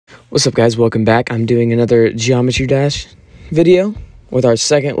What's up, guys? Welcome back. I'm doing another Geometry Dash video with our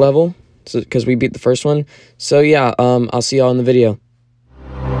second level, because we beat the first one. So yeah, I'll see y'all in the video.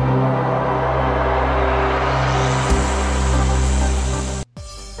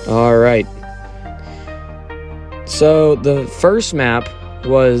 All right. So the first map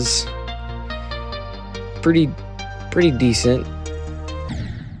was pretty decent.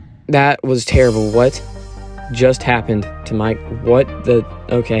 That was terrible. What just happened to my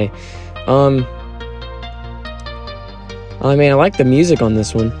okay. I mean, I like the music on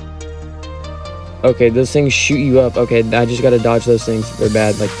this one. Okay, those things shoot you up. Okay, I just gotta dodge those things. They're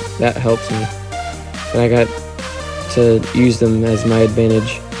bad. Like, that helps me. And I got to use them as my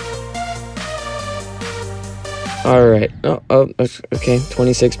advantage. Alright. Oh, okay.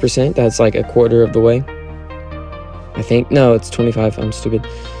 26%. That's like a quarter of the way. I think. No, it's 25. I'm stupid.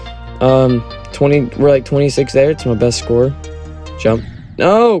 20. We're like 26 there. It's my best score. Jump.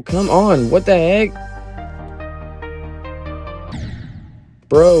 No, come on. What the heck?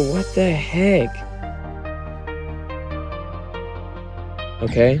 Bro, what the heck?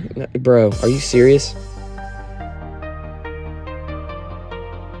 Okay. Bro, are you serious?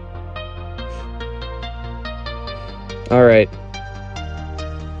 Alright.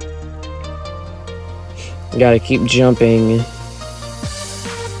 Gotta keep jumping.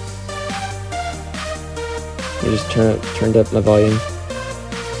 I just turned up my volume.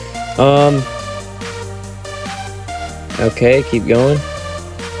 Okay, keep going.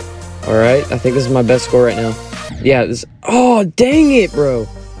 Alright, I think this is my best score right now. Yeah, this... Oh, dang it, bro!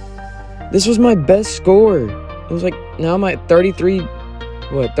 This was my best score. It was like... Now I'm at 33...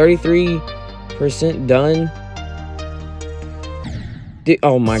 What, 33% done?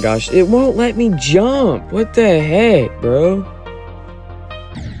 Oh my gosh, it won't let me jump! What the heck, bro?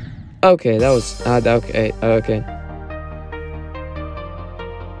 Okay, that was... okay.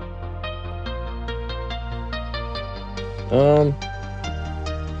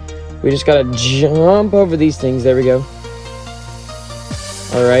 We just gotta jump over these things. There we go.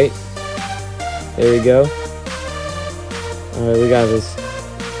 Alright. There we go. Alright, we got this.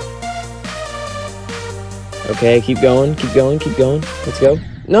 Okay, keep going. Let's go.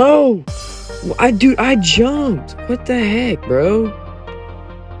 No! Dude, I jumped! What the heck, bro?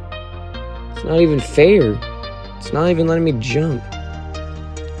 It's not even fair. It's not even letting me jump.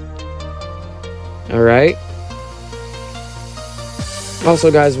 Alright.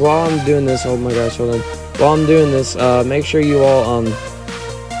 Also, guys, while I'm doing this, oh my gosh, hold on. While I'm doing this, make sure you all,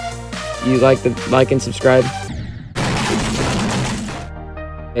 you like and subscribe.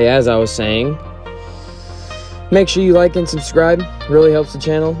 Hey, as I was saying, make sure you like and subscribe. Really helps the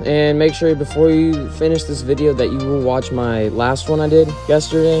channel. And make sure before you finish this video that you will watch my last one I did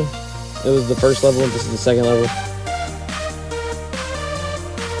yesterday. It was the first level, this is the second level.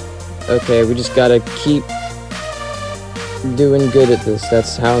 Okay, we just gotta keep doing good at this.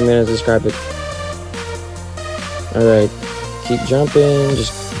 That's how I'm gonna describe it. Alright. Keep jumping.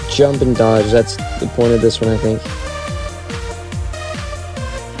 Just jump and dodge. That's the point of this one, I think.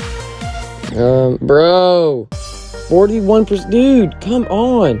 Bro. 41%. Dude, come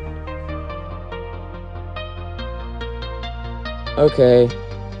on. Okay.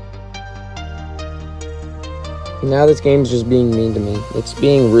 Now this game's just being mean to me. It's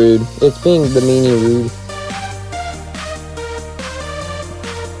being rude. It's being the meanie rude.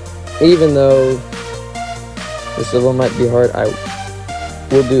 Even though this level might be hard, I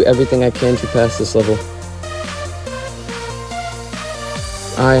will do everything I can to pass this level.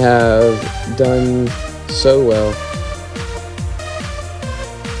 I have done so well.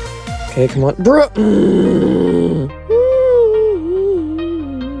 Okay, come on. Bro!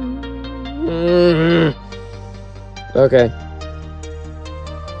 Okay.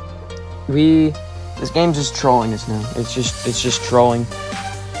 This game's just trolling us now. It's just trolling.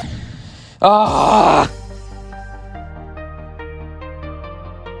 Ah!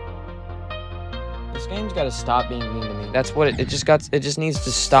 This game's got to stop being mean to me. That's what it just needs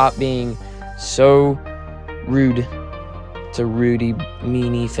to stop being so rude. It's a Rudy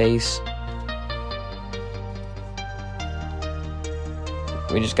meanie face.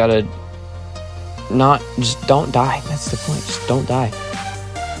 We just gotta just don't die. That's the point. Just don't die.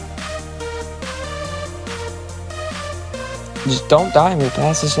 Just don't die and we'll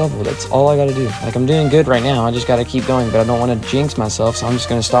pass this level. That's all I gotta do. Like, I'm doing good right now. I just gotta keep going, but I don't want to jinx myself, so I'm just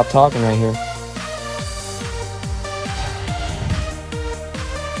gonna stop talking right here.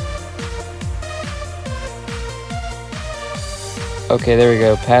 Okay, there we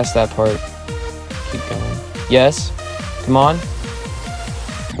go. Past that part. Keep going. Yes. Come on.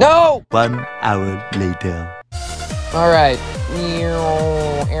 No! 1 hour later. Alright.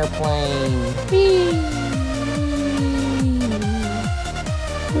 Airplane.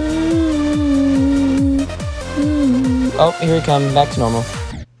 Oh, here we come. Back to normal.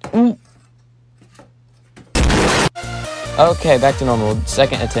 Ooh. Okay, back to normal.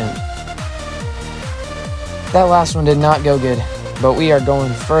 Second attempt. That last one did not go good, but we are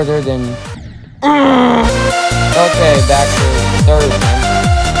going further than... Okay, back to third attempt.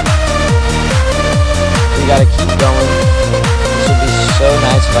 We gotta keep going. This would be so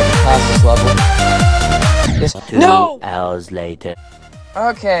nice if I could pass this level. Yes. No! 2 hours later.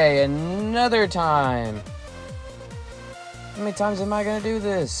 Okay, another time. How many times am I gonna do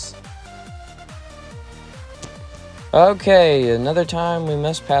this? Okay, another time we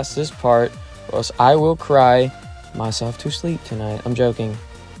must pass this part, or else I will cry myself to sleep tonight. I'm joking.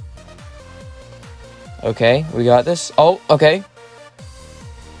 Okay, we got this. Oh, okay.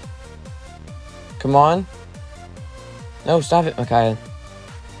 Come on. No, stop it, Micaiah.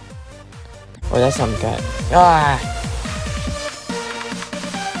 Oh, that's not Micaiah. Ah!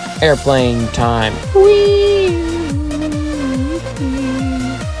 Airplane time.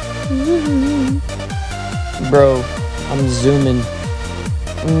 Bro, I'm zooming.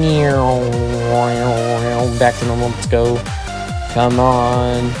 Back to normal. Let's go. Come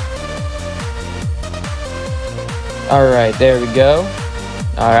on. Alright, there we go.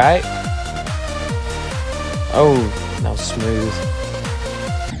 Alright. Oh, that was smooth.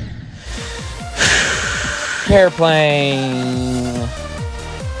 Airplane.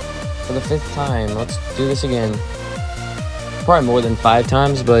 For the 5th time. Let's do this again. Probably more than 5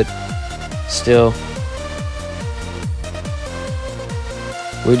 times, but still.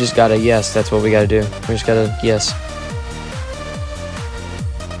 We just gotta yes, that's what we gotta do. We just gotta yes.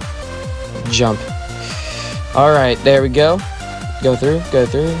 Jump. Alright, there we go. Go through, go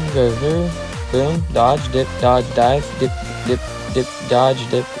through, go through. Boom, dodge, dip, dive, dip, dip, dip, dodge,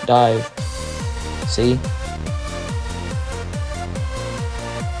 dip, dive. See?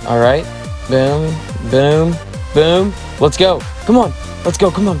 Alright. Boom, boom, boom. Let's go. Come on. Let's go.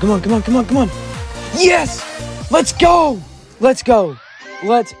 Come on, come on, come on, come on, come on. Yes! Let's go! Let's go.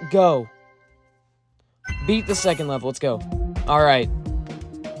 Let's go. Beat the 2nd level. Let's go. Alright.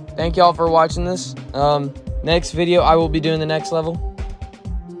 Thank y'all for watching this. Next video, I will be doing the next level.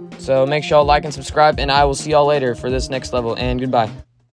 So make sure y'all like and subscribe, and I will see y'all later for this next level, and goodbye.